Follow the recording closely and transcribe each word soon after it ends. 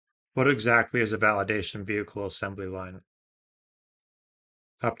What exactly is a validation vehicle assembly line?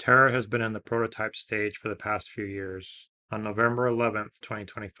 Aptera has been in the prototype stage for the past few years. On November 11th,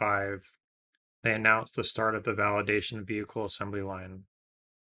 2025, they announced the start of the validation vehicle assembly line,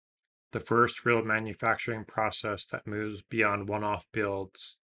 the first real manufacturing process that moves beyond one-off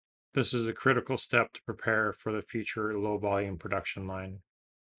builds. This is a critical step to prepare for the future low-volume production line.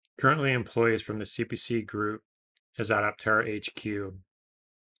 Currently, employees from the CPC group is at Aptera HQ,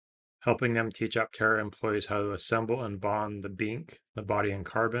 helping them teach Aptera employees how to assemble and bond the BINC, the body in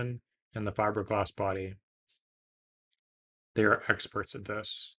carbon, and the fiberglass body. They are experts at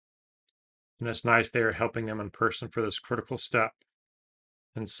this. And it's nice they are helping them in person for this critical step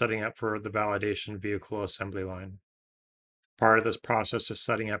in setting up for the validation vehicle assembly line. Part of this process is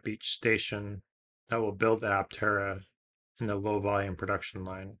setting up each station that will build the Aptera in the low volume production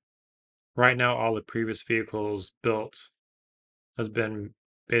line. Right now, all the previous vehicles built has been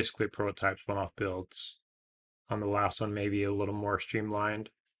basically prototypes, one-off builds. On the last one, maybe a little more streamlined.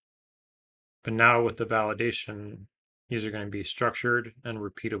 But now with the validation, these are going to be structured and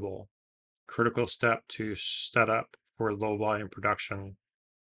repeatable. Critical step to set up for low volume production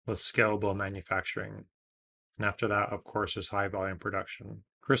with scalable manufacturing. And after that, of course, is high volume production.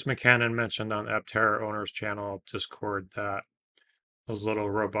 Chris McCannon mentioned on Aptera Owner's channel Discord that those little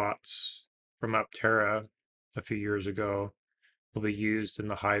robots from Aptera a few years ago will be used in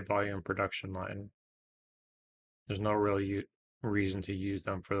the high volume production line. There's no real reason to use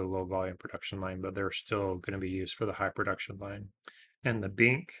them for the low volume production line, but they're still going to be used for the high production line. And the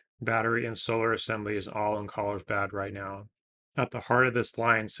BINC battery and solar assembly is all in Carlsbad right now. At the heart of this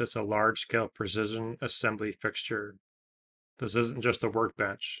line sits a large-scale precision assembly fixture. This isn't just a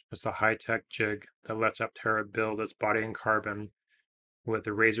workbench, it's a high-tech jig that lets Aptera build its body in carbon with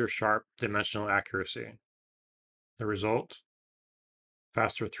a razor-sharp dimensional accuracy. The result?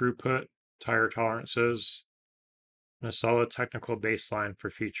 Faster throughput, tighter tolerances, and a solid technical baseline for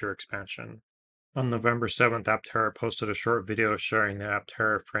future expansion. On November 7th, Aptera posted a short video showing the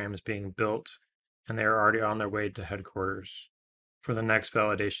Aptera frames being built, and they are already on their way to headquarters for the next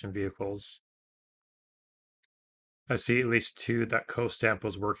validation vehicles. I see at least 2 that CoStamp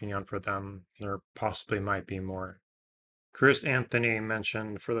was working on for them. There possibly might be more. Chris Anthony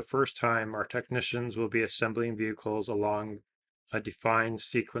mentioned, for the first time, our technicians will be assembling vehicles along a defined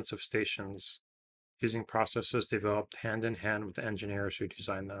sequence of stations, using processes developed hand in hand with the engineers who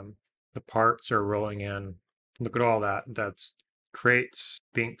designed them. The parts are rolling in. Look at all that. That's crates,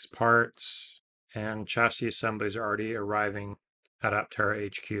 BINC's parts, and chassis assemblies are already arriving at Aptera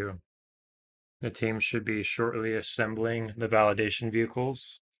HQ. The team should be shortly assembling the validation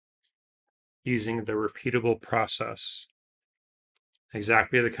vehicles using the repeatable process.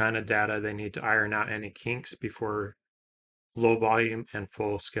 Exactly the kind of data they need to iron out any kinks before low volume and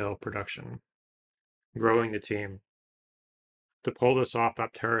full scale production. Growing the team. To pull this off,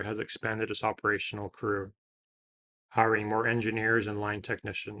 Aptera has expanded its operational crew, hiring more engineers and line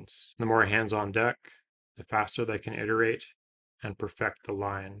technicians. The more hands on deck, the faster they can iterate and perfect the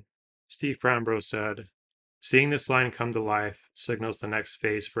line. Steve Frambro said, "Seeing this line come to life signals the next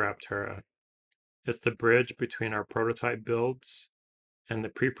phase for Aptera. It's the bridge between our prototype builds and the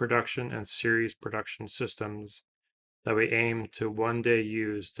pre-production and series production systems that we aim to one day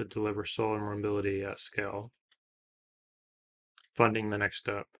use to deliver solar mobility at scale." Funding the next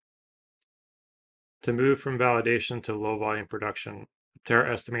step. To move from validation to low volume production,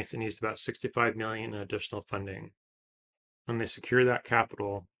 Aptera estimates it needs about $65 million in additional funding. When they secure that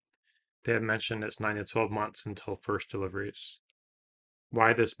capital, they have mentioned it's 9 to 12 months until first deliveries.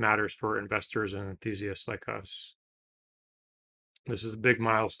 Why this matters for investors and enthusiasts like us. This is a big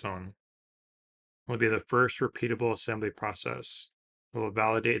milestone. It will be the first repeatable assembly process. It will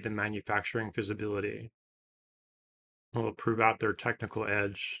validate the manufacturing feasibility. It will prove out their technical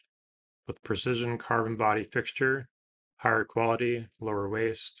edge with precision carbon body fixture, higher quality, lower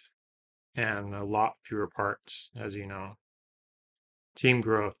waste, and a lot fewer parts, as you know. Team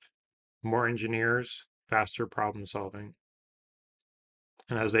growth, more engineers, faster problem solving.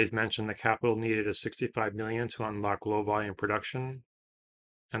 And as they've mentioned, the capital needed is $65 million to unlock low volume production.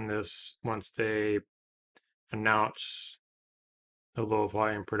 And this, once they announce the low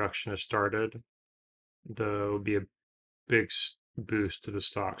volume production has started, there will be a big boost to the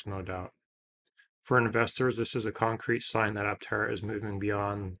stocks, no doubt. For investors, this is a concrete sign that Aptera is moving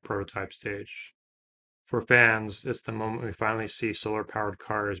beyond prototype stage. For fans, it's the moment we finally see solar-powered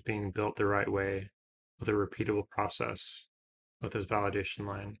cars being built the right way with a repeatable process with this validation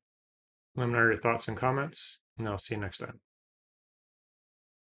line. Let me know your thoughts and comments, and I'll see you next time.